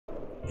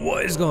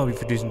What is going on,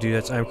 producing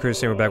dudes? I'm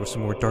Chris, and we're back with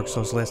some more Dark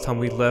Souls. Last time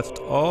we left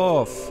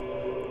off,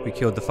 we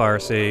killed the fire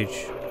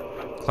sage,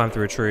 climbed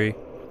through a tree.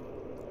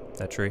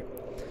 That tree.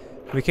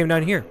 And we came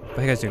down here.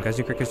 How you guys doing? Guys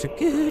doing great? Guys doing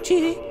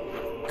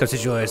Gucci? Come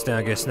sit your ass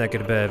down, get a snack,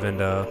 get a bev, and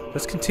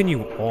let's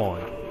continue on.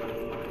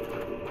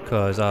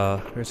 Cause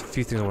there's a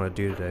few things I want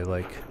to do today,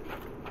 like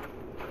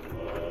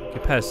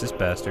get past this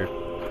bastard.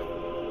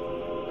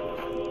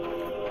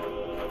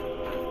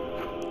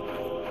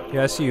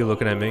 Yeah, I see you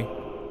looking at me.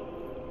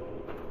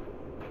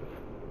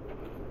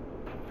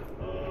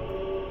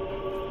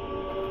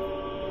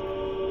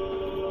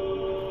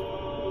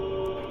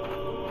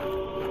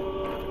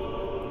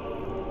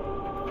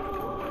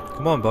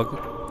 Come on, Bug.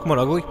 Come on,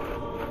 ugly.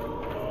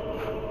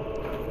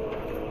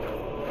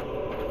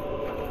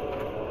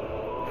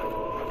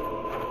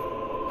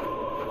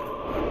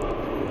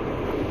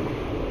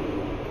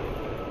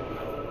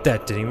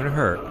 That didn't even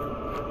hurt.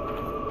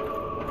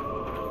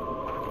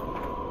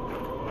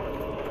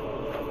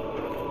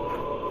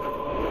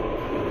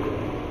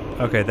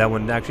 Okay, that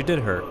one actually did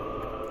hurt.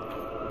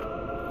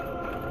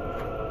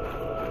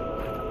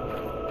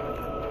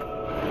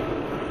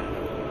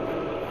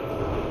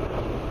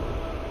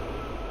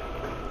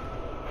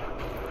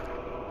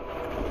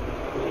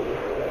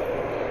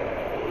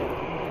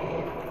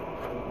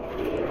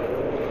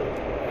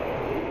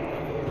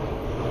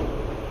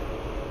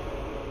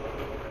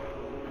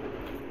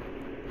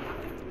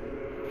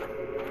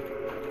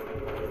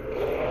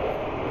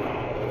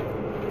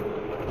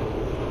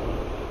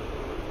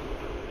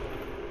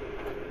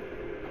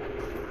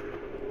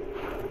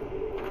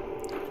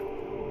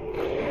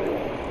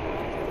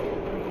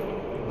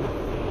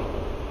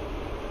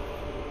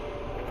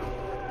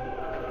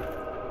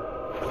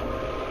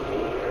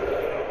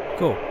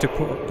 Cool. Took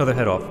another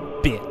head off.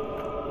 Bit.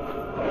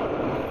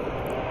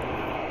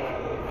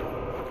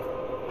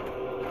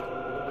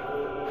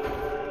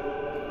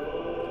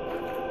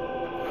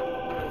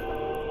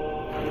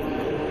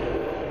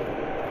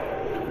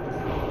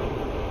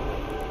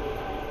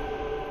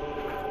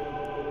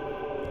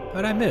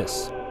 How'd I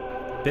miss?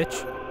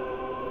 Bitch.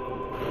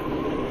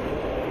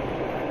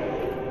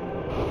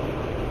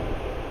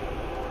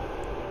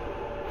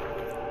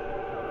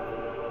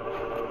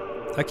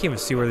 I can't even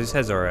see where these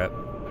heads are at.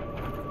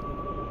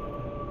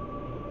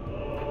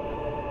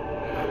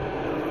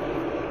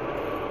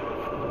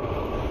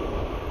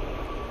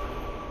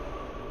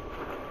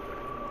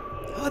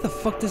 How the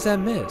fuck does that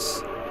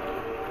miss?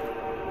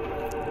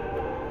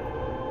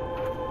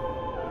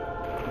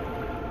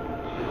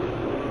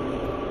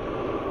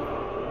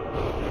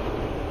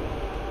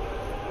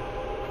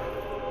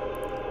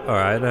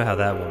 Alright, I know how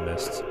that one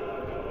missed.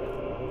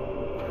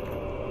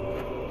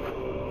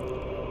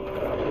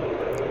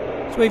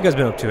 So what you guys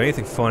been up to?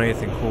 Anything fun?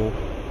 Anything cool?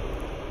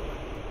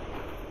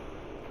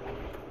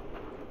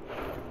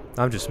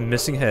 I'm just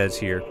missing heads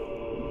here.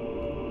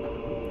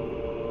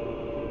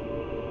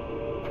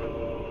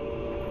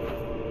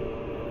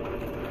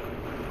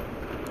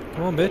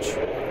 Come on, bitch.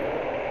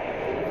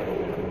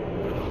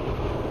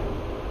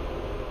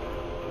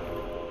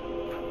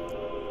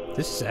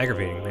 This is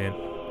aggravating, man.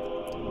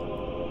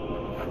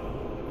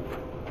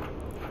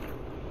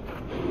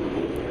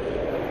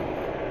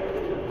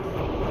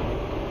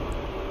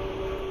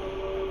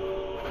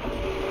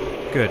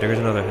 Good, there's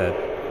another head.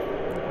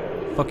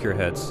 Fuck your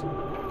heads.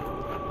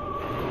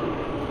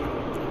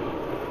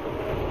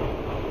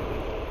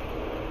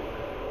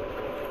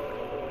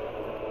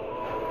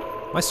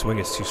 My swing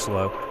is too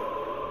slow.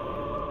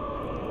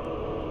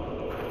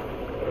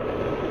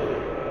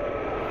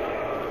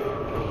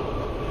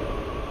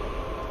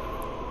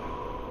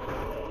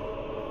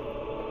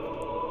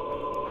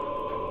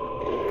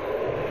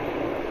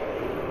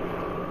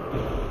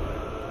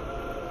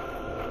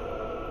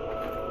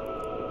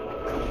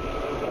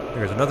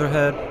 There's another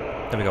head.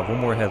 Then we got one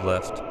more head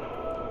left.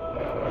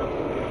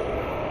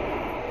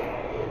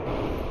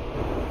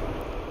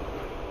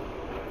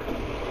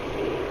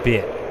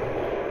 Bit.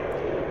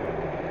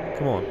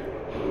 Come on.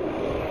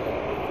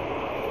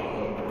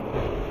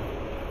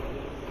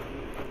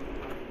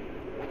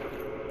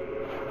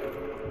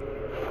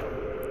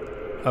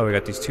 Oh, we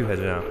got these two heads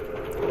now.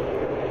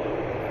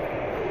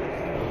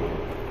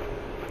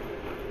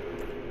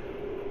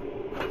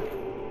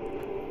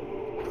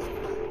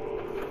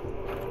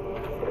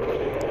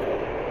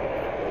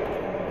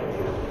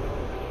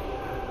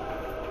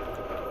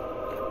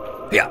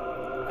 Yeah.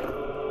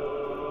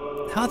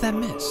 How'd that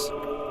miss?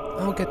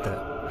 I don't get that.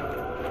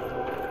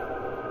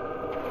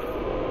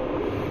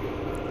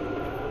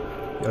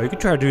 Yo, you can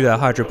try to do that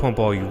hydro pump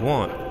all you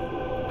want.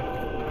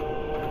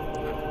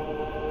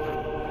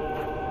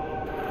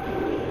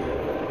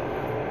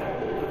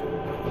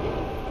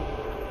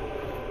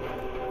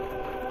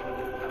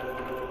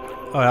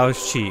 Oh, that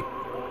was cheap.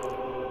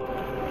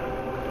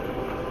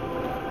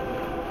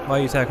 Why are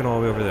you attacking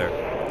all the way over there?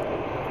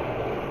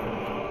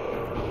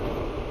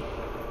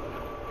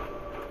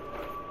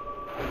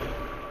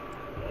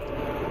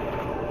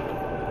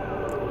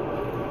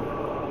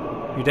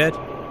 You dead?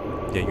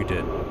 Yeah, you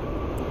did.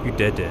 You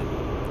dead.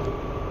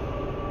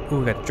 Ooh,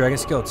 we got the dragon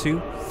scale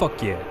too?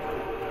 Fuck yeah.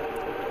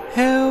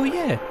 Hell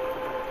yeah!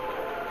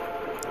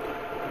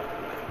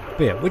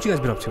 But yeah, what you guys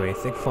been up to?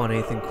 Anything fun?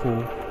 Anything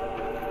cool?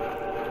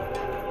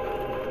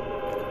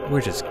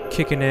 We're just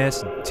kicking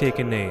ass and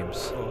taking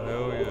names. Oh,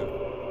 hell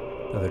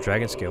yeah. Another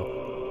dragon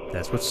scale.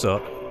 That's what's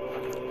up.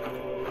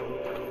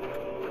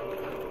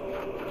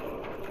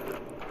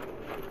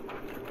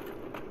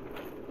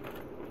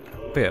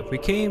 But yeah, we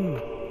came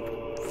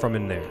from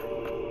in there.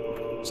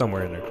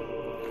 Somewhere in there.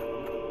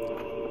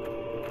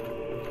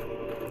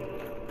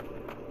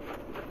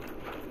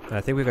 And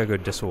I think we gotta go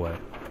this way.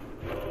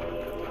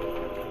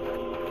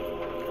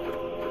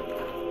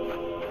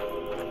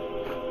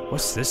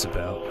 What's this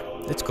about?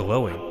 It's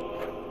glowing.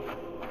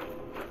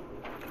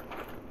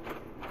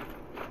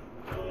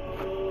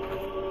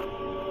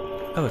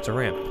 Oh, it's a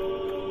ramp.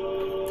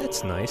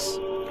 That's nice.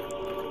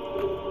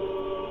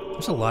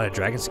 There's a lot of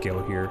dragon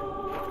scale here.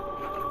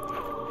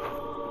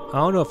 I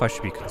don't know if I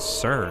should be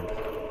concerned.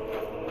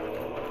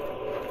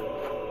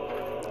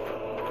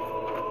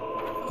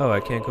 Oh, I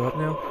can't go up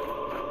now?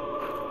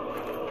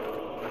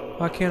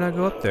 Why can't I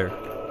go up there?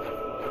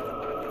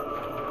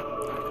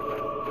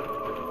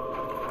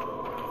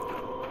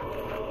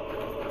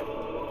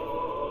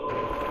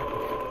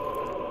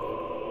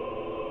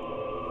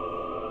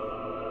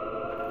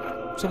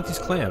 What's up with these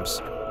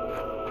clams?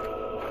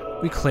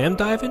 We clam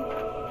diving?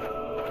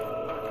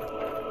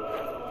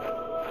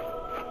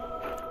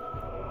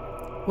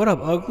 What up,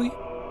 ugly?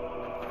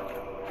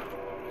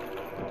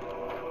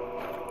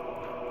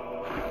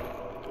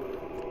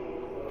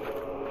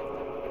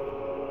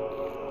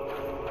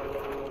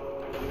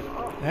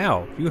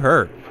 Ow, you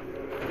hurt.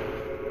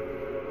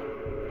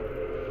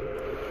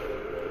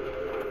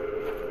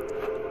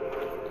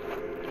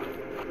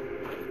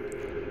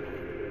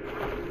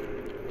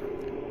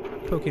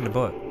 Poking the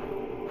butt.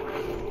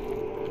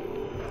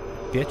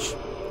 Bitch.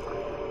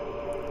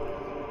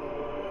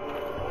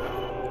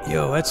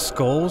 Yo, that's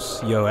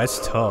skulls? Yo,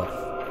 that's tough.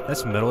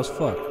 That's metal as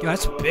fuck. Yo,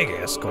 that's a big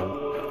ass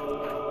skull.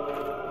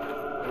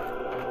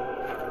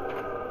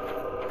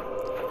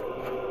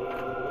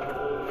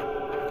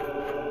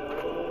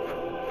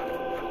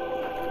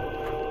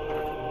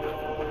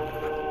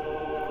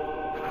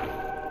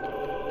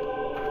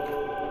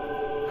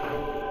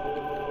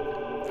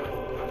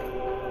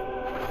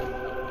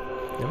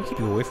 Let me keep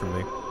you away from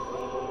me.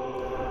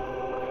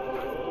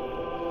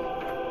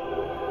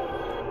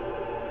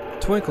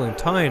 Twinkling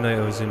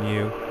Titanite was in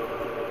you.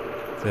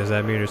 Does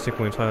that mean there's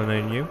Twinkling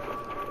Titanite in you?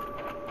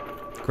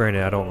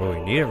 Granted, I don't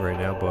really need it right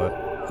now, but...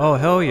 Oh,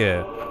 hell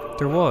yeah.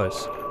 There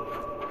was.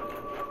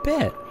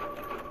 Bet.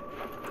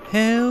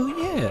 Hell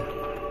yeah.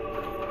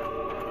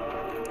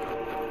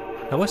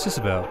 Now, what's this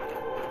about?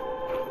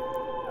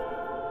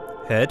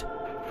 Head?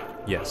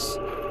 Yes.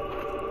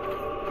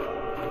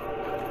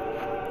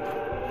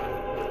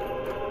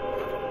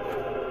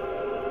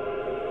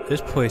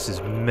 This place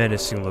is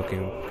menacing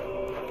looking.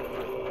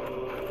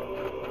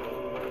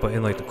 But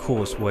in like the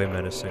coolest way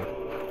menacing.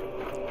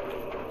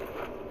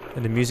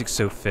 And the music's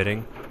so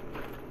fitting.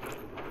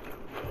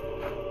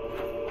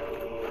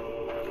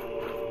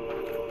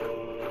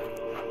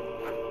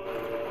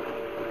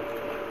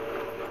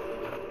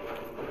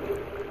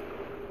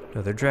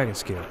 Another dragon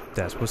scale.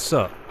 That's what's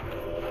up.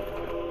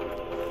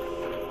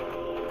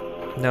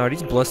 Now, are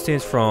these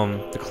bloodstains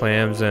from the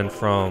clams and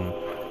from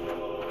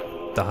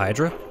the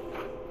Hydra?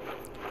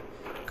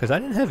 Because I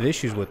didn't have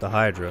issues with the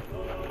Hydra.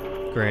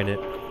 Granted,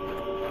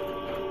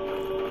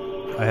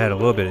 I had a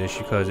little bit of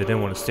issue because it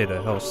didn't want to stay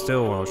the hell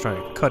still when I was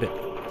trying to cut it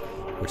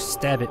or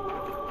stab it.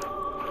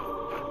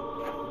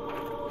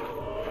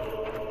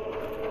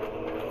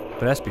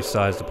 But that's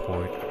besides the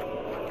point.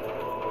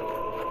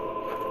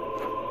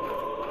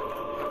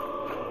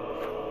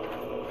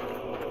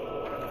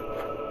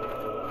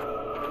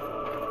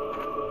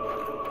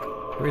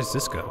 Where does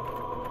this go?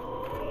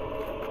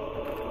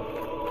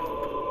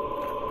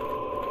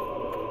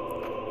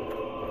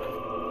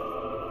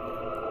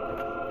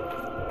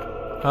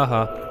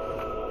 Haha.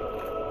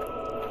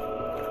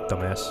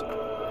 Dumbass.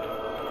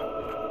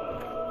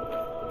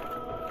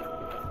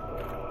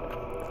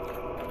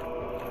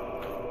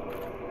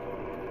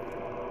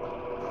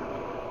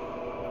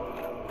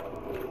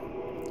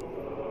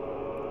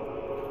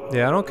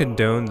 Yeah, I don't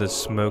condone the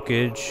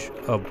smokage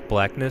of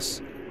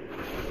blackness.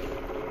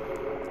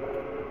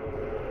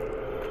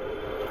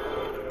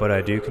 But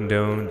I do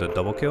condone the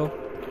double kill.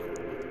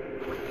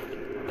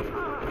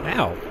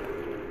 Ow!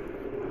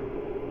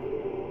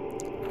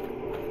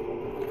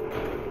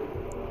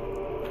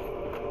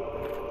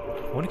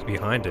 I want to get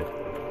behind it.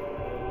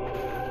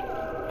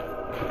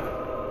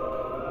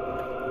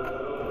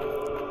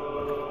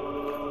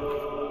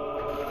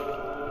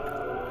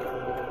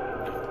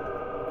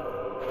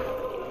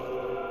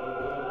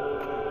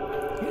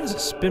 He has a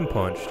spin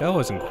punch. That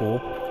wasn't cool.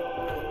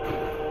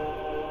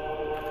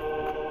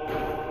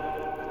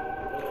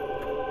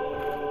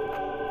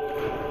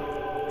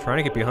 Trying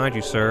to get behind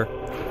you, sir.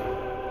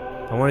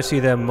 I want to see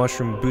them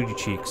mushroom booty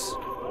cheeks.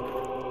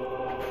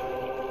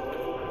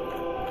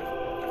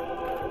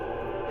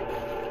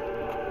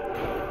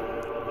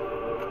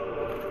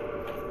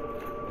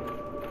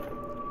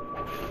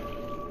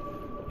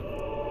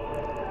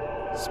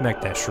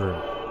 Smack that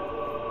shroom.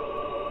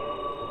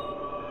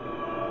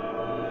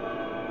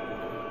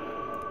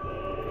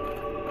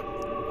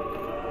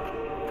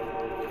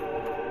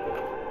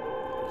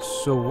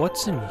 So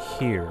what's in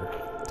here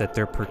that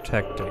they're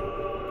protecting?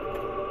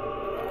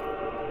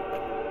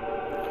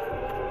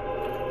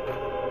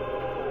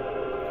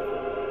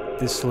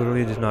 This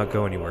literally did not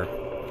go anywhere.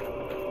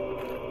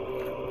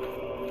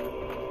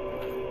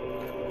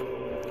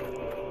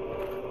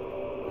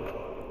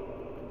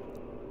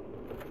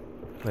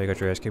 Now you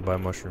got your ass kicked by a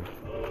mushroom.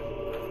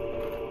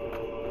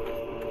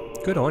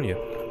 Good on you.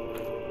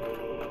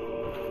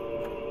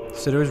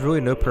 So there was really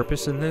no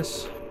purpose in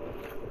this?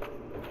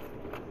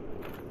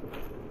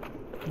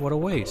 What a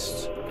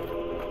waste.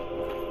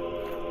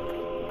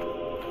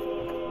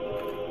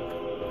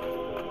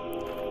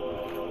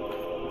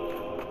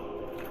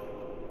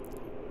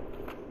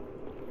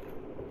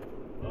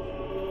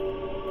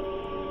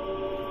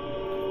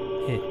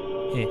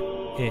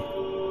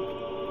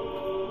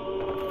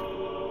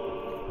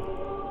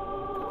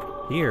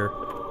 Here?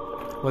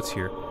 What's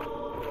here?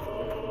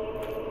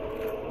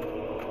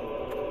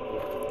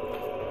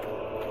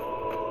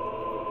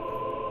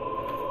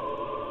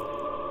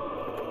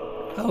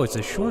 Oh, it's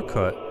a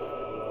shortcut.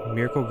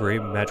 Miracle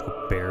Grave Magical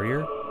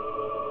Barrier?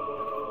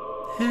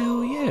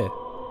 Hell yeah.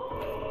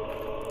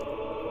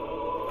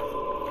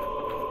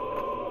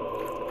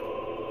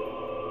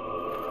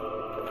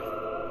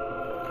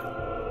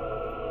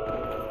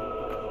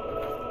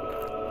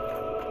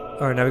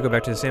 Alright, now we go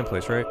back to the same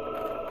place, right?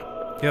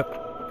 Yep.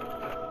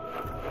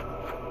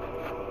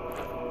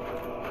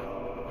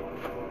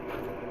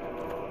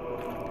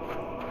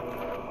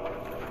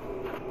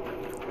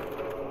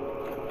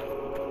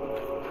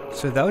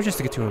 So that was just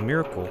to get to a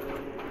miracle.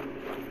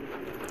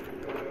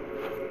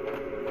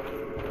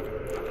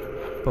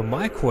 But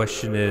my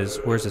question is,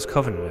 where's this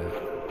covenant at?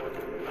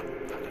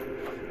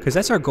 Because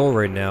that's our goal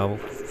right now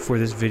for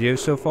this video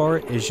so far,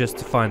 is just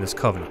to find this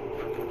covenant.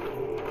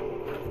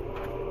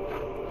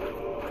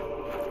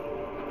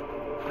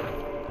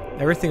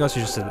 Everything else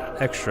is just an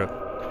extra.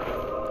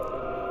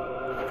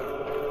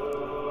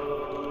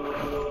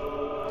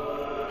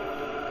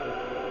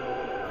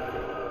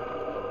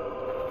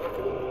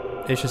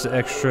 It's just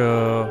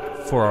extra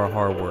for our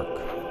hard work.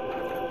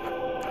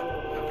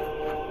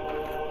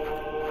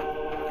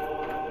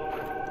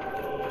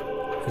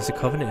 Is the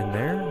covenant in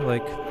there?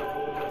 Like,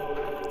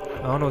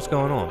 I don't know what's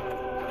going on.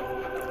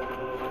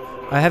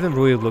 I haven't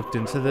really looked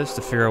into this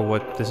to figure out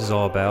what this is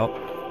all about.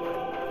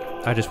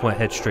 I just went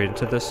head straight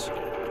into this.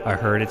 I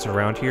heard it's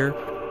around here.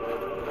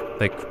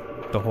 Like,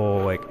 the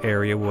whole, like,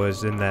 area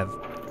was in that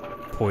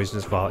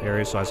poisonous vial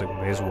area, so I was like,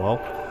 may as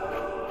well.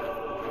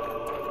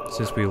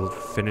 Since we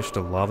finished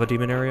the lava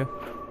demon area.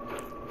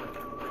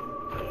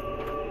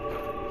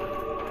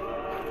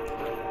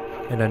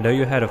 And I know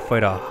you had to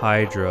fight a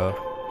Hydra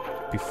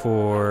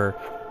before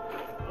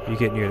you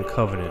get near the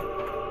Covenant.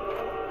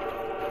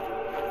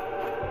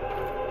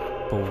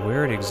 But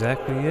where it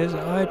exactly is,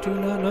 I do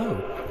not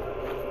know.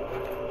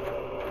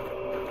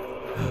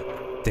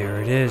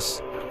 There it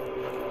is.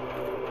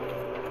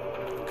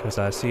 Because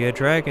I see a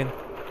dragon.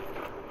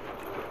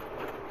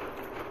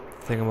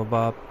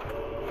 Thingamabob.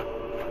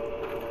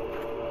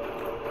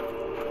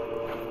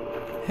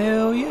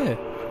 Hell yeah.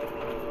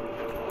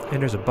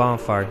 And there's a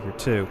bonfire here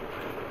too.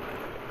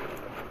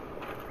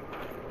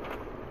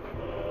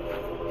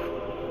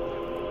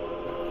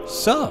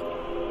 Sup?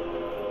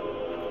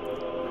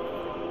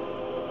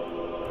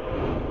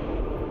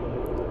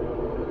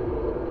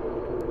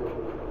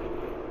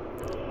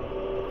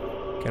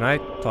 Can I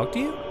talk to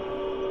you?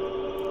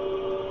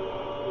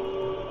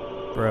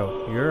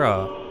 Bro,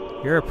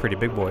 you're a pretty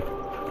big boy.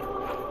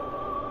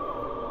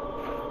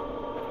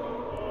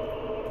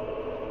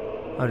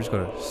 I'm just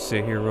gonna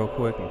sit here real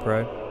quick and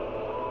pray.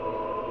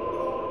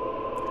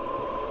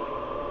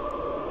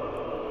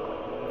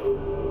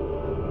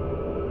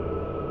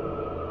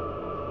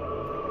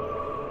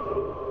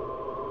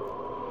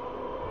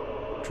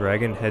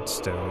 Dragon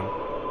headstone.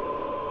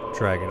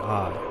 Dragon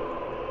eye.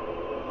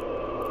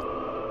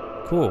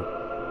 Cool.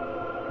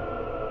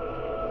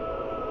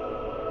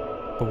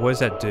 But what does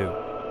that do?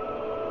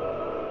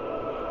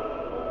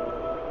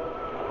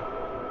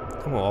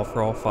 Come on, all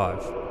for all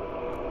 5.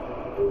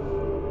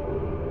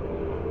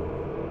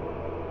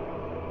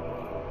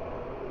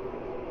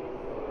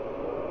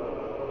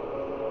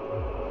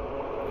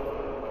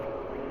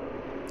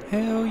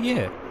 Hell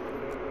yeah.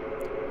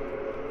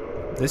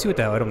 Let's see what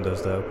that item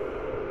does though.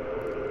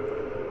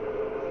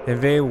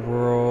 Invade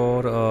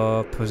world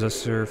of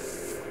possessor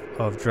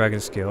of dragon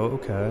scale.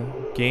 Okay.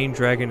 Gain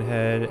dragon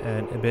head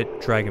and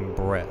emit dragon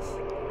breath.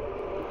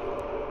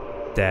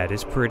 That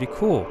is pretty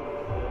cool.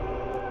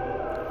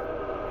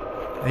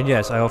 And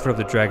yes, I offered up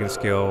the dragon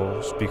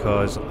scales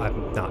because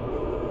I'm not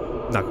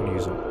going to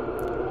use them.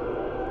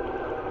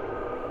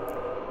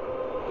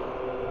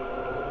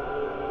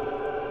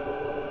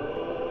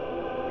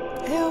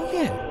 Hell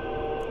yeah.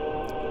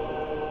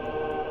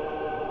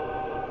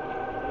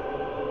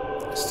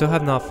 Still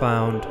have not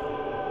found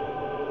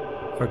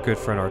our good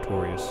friend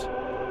Artorias.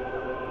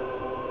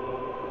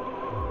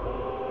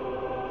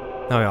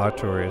 No,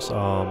 Artorias,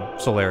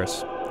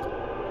 Solaris.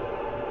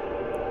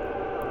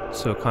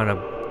 So it kind of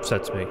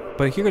upsets me.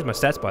 But here's my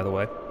stats, by the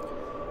way.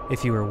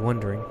 If you were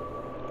wondering.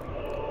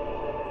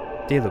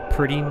 They look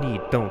pretty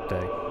neat, don't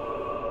they?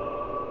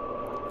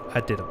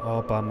 I did them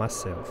all by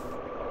myself.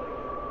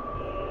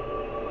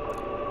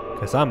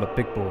 Because I'm a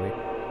big boy.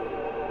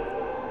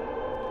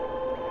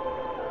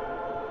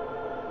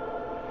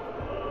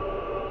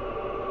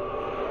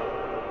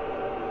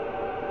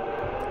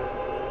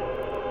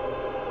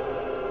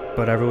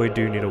 But I really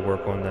do need to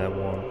work on that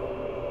one.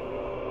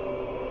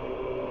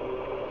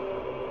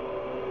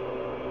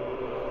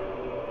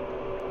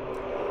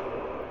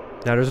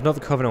 Now there's another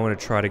covenant I want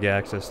to try to get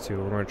access to.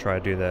 We're going to try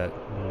to do that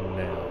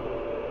now.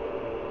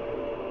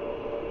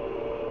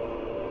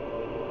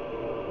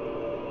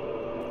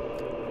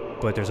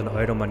 But there's an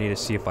item I need to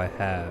see if I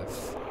have.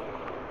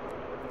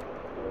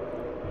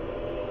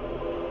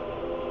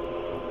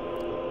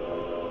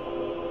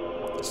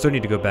 Still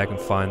need to go back and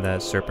find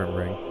that serpent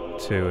ring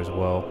too as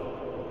well.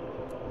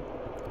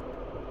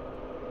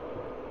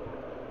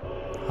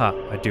 Ha,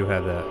 I do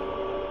have that.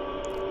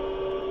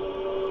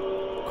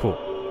 Cool.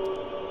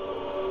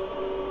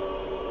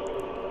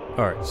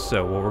 Alright,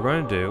 so what we're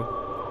going to do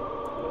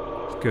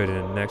is go to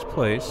the next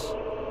place.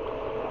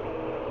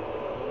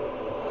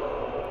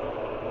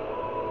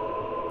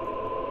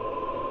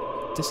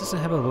 This doesn't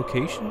have a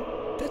location?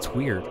 That's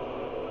weird.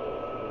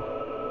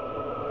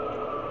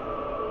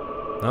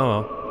 Oh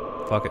well.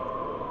 Fuck it.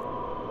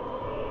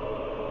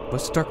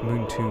 What's the Dark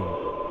Moon Tomb?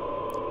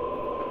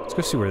 Let's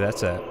go see where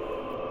that's at.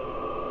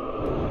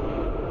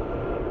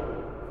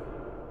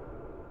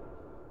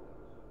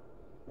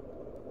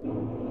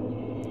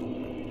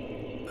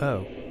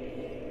 Oh.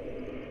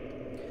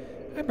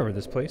 I remember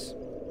this place.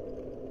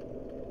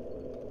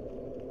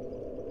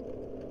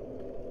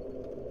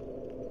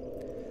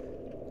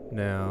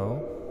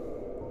 Now...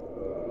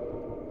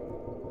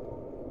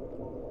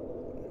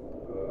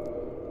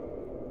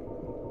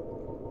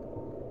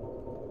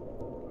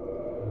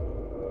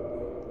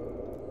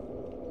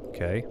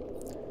 Okay.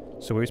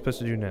 So what are we supposed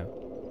to do now?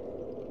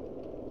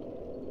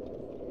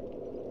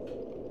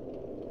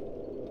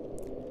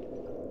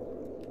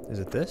 Is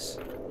it this?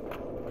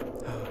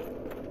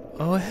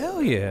 Oh,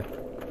 hell yeah!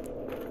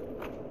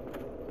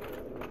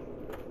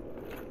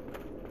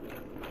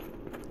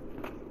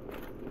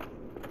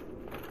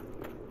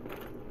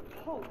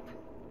 Halt!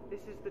 This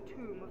is the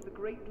tomb of the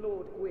great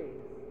Lord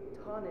Gwyn.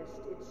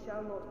 Tarnished it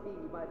shall not be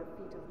by the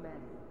feet of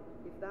men.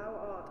 If thou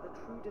art a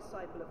true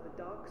disciple of the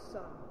Dark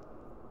Sun,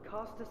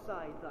 cast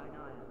aside thine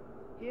ire,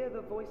 hear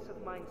the voice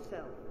of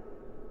myself,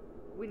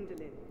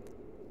 Gwyndolin,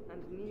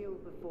 and kneel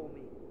before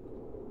me.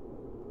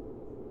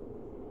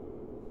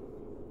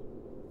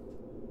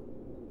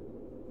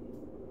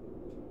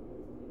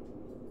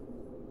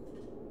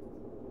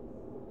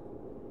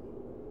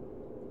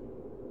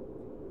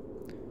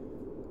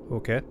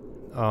 Okay.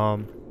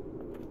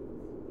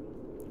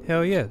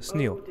 Hell yeah,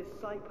 Sneal. O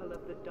disciple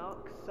of the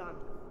Dark Sun,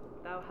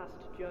 thou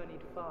hast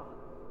journeyed far.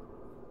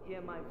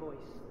 Hear my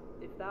voice.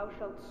 If thou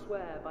shalt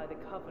swear by the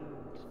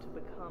covenant to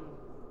become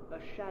a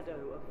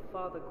shadow of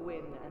Father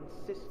Gwyn and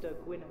Sister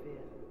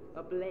Guinevere,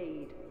 a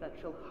blade that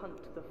shall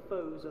hunt the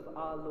foes of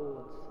our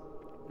lords,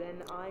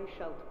 then I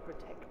shall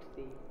protect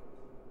thee,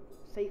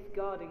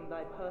 safeguarding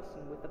thy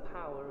person with the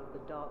power of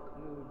the Dark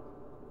Moon.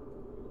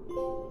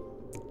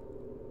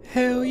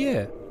 Hell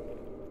yeah.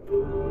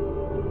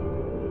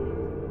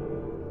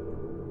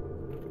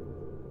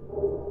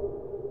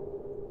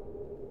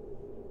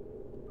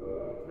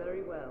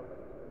 Very well.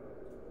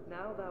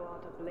 Now thou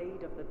art a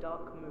blade of the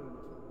Dark Moon,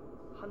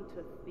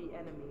 hunteth the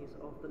enemies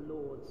of the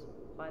lords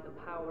by the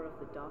power of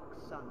the Dark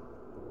Sun.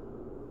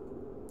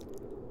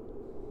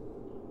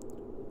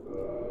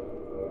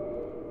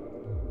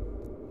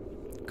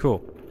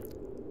 Cool.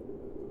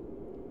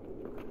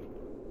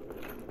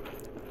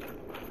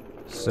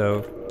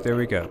 So, there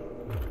we go.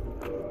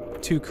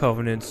 2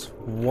 covenants,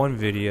 1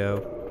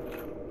 video.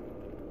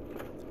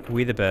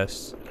 We the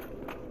best.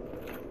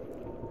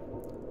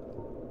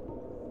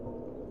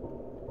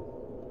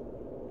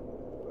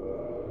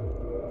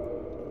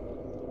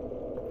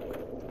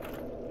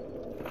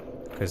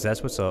 Because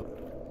that's what's up.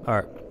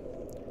 Alright.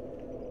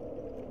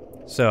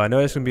 So, I know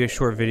it's going to be a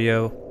short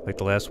video, like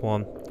the last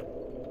one.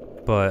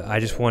 But I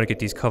just want to get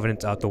these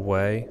covenants out the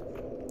way.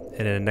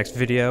 And in the next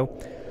video,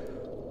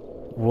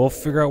 we'll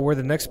figure out where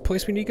the next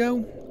place we need to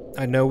go.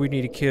 I know we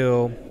need to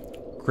kill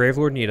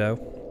Gravelord Nito.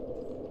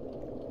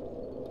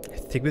 I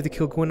think we have to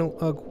kill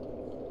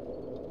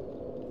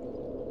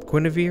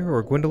Guinevere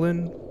or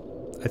Gwyndolin.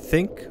 I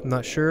think. I'm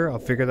not sure. I'll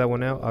figure that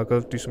one out. I'll go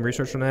do some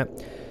research on that.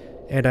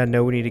 And I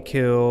know we need to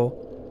kill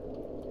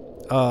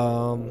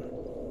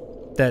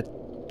that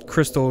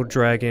crystal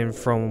dragon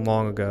from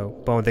long ago.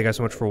 But thank you guys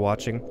so much for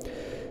watching.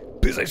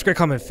 Please like, subscribe,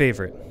 comment,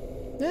 favorite.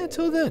 Yeah,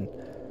 until then.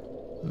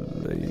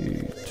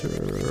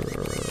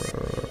 Later.